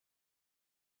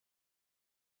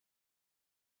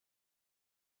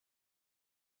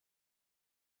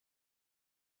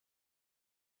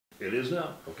It is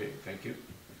now. Okay, thank you.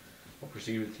 I'll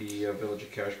proceed with the Village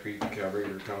of Cache Creek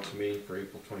regular council meeting for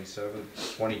April 27th,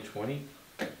 2020.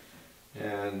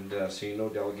 And seeing no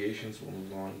delegations, we'll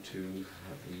move on to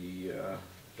the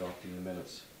adopting the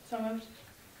minutes. So moved.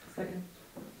 Second.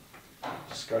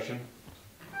 Discussion?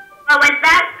 What was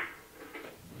that?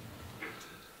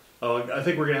 I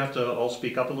think we're going to have to all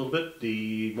speak up a little bit.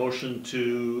 The motion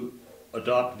to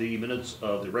adopt the minutes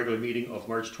of the regular meeting of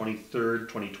March 23rd,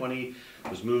 2020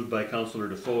 was moved by Councillor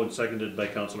Defoe and seconded by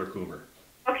Councillor Coomer.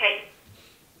 Okay.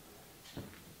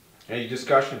 Any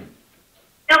discussion?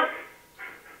 No.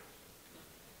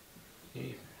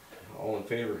 Okay. All in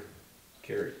favor?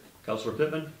 Carried. Councillor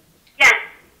Pittman? Yes.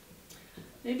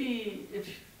 Maybe if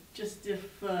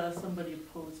somebody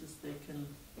opposes, they can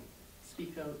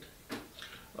speak out.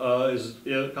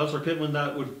 Councillor Pittman,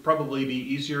 that would probably be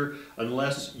easier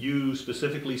unless you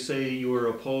specifically say you are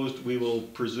opposed. We will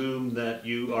presume that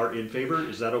you are in favor.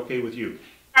 Is that okay with you?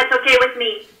 That's okay with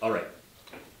me. All right.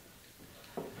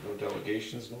 No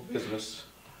delegations, no business.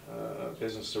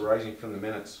 Business arising from the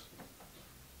minutes.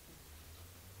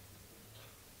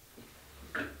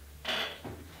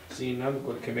 Seeing none,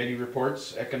 we'll go to committee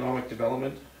reports. Economic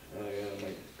development,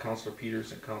 Councillor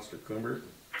Peters and Councillor Coomer.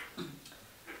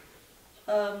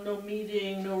 No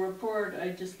meeting, no report.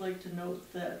 I'd just like to note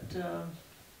that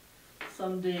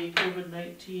someday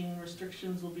COVID-19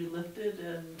 restrictions will be lifted,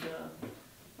 and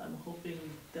I'm hoping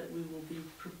that we will be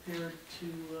prepared to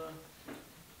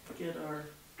get our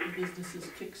businesses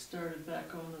kick-started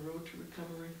back on the road to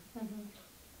recovery.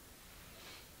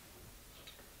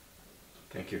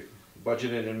 Thank you.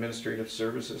 Budget and Administrative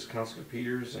Services, Councillor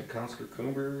Peters and Councillor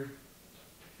Coomer.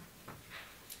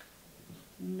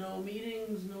 No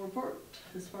meetings, no report,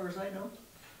 as far as I know.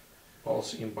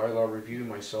 Policy and Bylaw Review,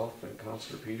 myself and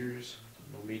Councillor Peters.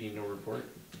 No meeting, no report.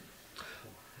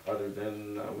 Other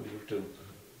than, would you have to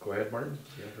go ahead, Martin?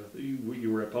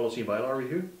 You were at Policy and Bylaw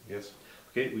Review? Yes.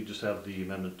 Okay, we just have the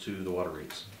amendment to the water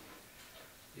rates.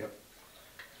 Yep.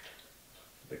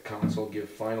 The council give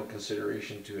final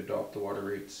consideration to adopt the water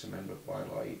rates amendment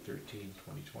bylaw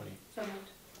 8/13/2020. So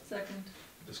moved. Second.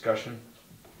 Discussion?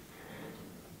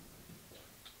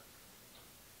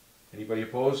 Anybody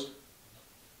opposed?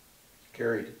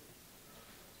 Carried.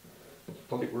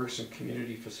 Public Works and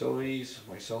Community Facilities,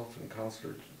 myself and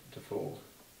Councillor Defoe.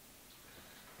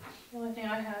 The only thing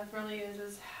I have really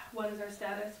is what is our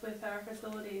status with our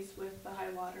facilities with the high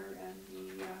water and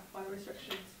the water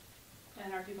restrictions,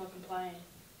 and are people complying?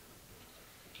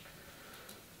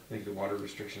 I think the water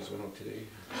restrictions went out today.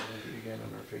 Again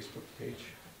on our Facebook page.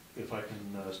 If I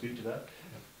can speak to that.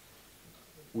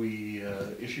 We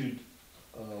issued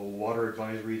a water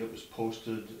advisory that was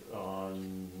posted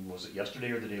on, was it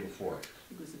yesterday or the day before?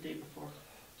 It was the day before.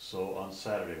 So on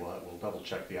Saturday, we'll double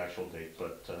check the actual date,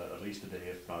 but at least a day,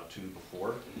 if not two,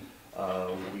 before.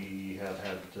 We have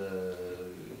had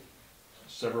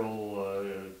several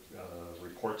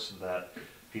reports that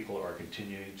people are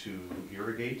continuing to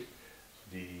irrigate.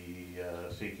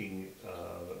 The thinking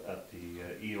at the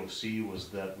EOC was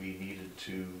that we needed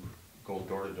to go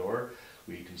door to door.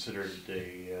 We considered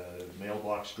a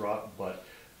mailbox drop, but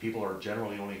people are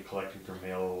generally only collecting their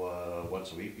mail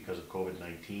once a week because of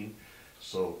COVID-19.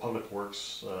 So Public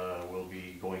Works will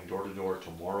be going door to door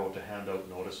tomorrow to hand out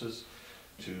notices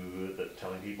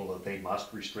telling people that they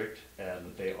must restrict and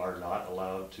that they are not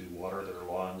allowed to water their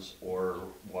lawns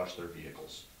or wash their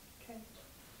vehicles. Okay.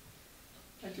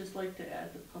 I'd just like to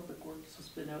add that Public Works has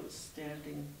been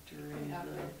outstanding during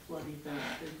the flood event.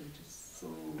 They've been just so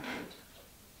good.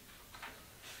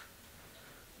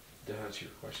 Did that answer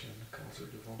your question, Councillor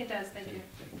Defoe? It does, thank you.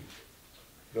 Thank you.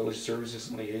 Village Services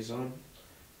and Liaison,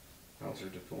 Councillor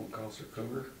Defoe and Councillor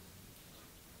Coomer.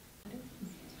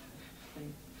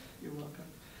 You're welcome.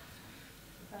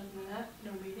 Other than that,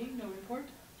 no meeting, no report.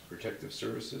 Protective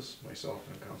Services, myself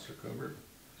and Councillor Coomer.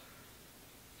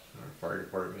 Our fire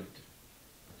department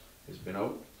has been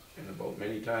out and about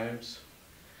many times.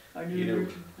 Our new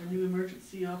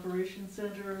emergency operations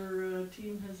center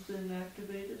team has been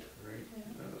activated. Right.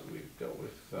 Yeah. We've dealt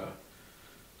with a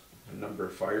number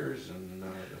of fires and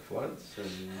the floods,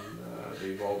 and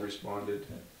they've all responded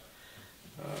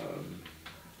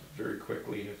very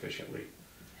quickly and efficiently.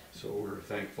 So we're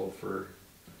thankful for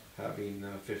having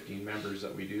 15 members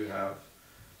that we do have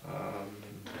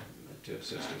to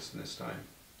assist us in this time,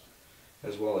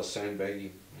 as well as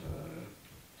sandbagging,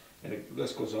 and the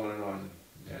list goes on,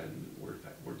 and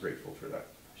we're grateful for that.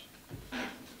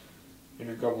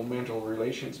 Intergovernmental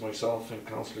relations, myself and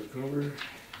Councillor Coomer.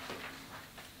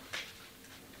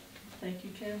 Thank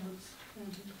you, Kamloops.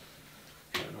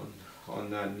 And on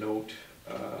that note,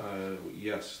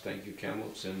 yes, thank you,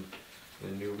 Kamloops, and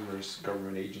the numerous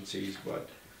government agencies, but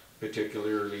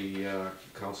particularly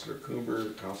Councillor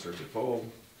Coomber, Councillor Defoe,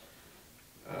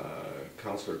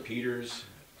 Councillor Peters,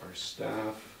 our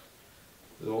staff,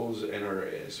 those, and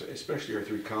especially our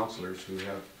 3 councillors who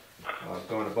have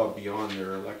gone above beyond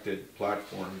their elected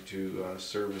platform to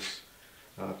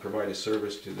provide a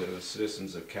service to the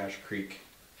citizens of Cache Creek.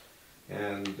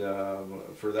 And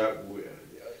for that,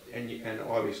 and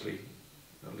obviously,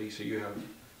 Lisa, you have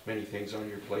many things on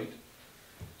your plate.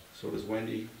 So does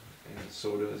Wendy, and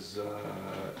so does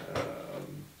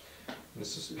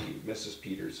Mrs.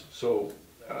 Peters. So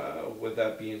with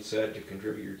that being said, to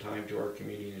contribute your time to our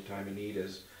community in a time of need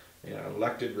as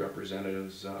elected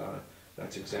representatives,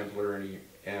 that's exemplary,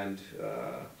 and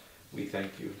we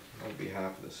thank you on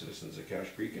behalf of the citizens of Cache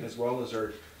Creek, and as well as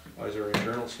our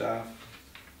internal staff,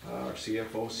 our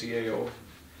CFO, CAO,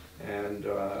 and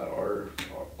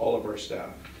all of our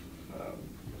staff.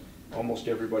 Almost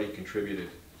everybody contributed.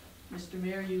 Mr.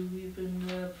 Mayor, you've been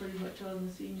pretty much on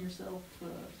the scene yourself,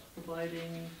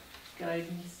 providing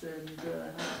guidance and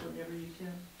help whenever you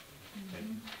can.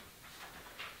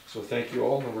 So thank you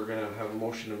all, and we're going to have a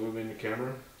motion to move into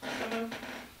camera.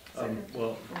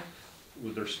 Well,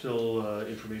 there's still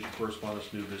information,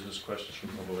 correspondence, new business, questions from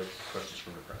the public, questions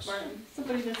from the press. Martin,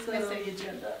 Somebody missed that on Missing. the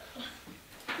agenda.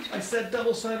 I said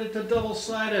double-sided to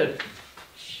double-sided.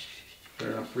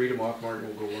 Fair enough. Read them off, Martin.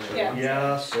 We'll go one by Yeah. one.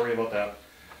 Yeah, sorry about that.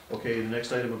 Okay, the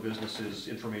next item of business is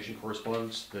information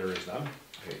correspondence. There is none.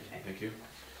 Okay, thank you.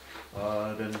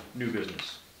 Then new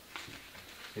business.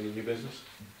 Any new business?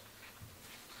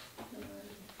 Go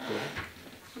ahead.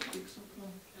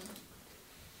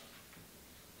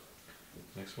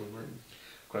 Next one, Martin.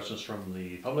 Questions from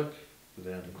the public,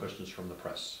 then questions from the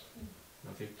press.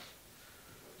 Nothing?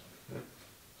 Yeah.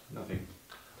 Nothing.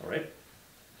 All right.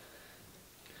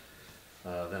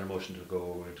 Then a motion to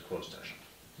go into closed session.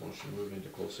 Motion to move into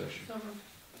closed session. so moved.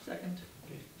 Second.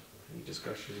 Okay. Any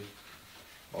discussion?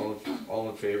 All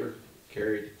in favor?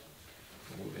 Carried.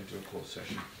 We'll move into a closed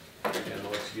session. And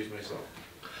I'll excuse myself.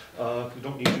 We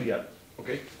don't need to yet.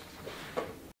 Okay?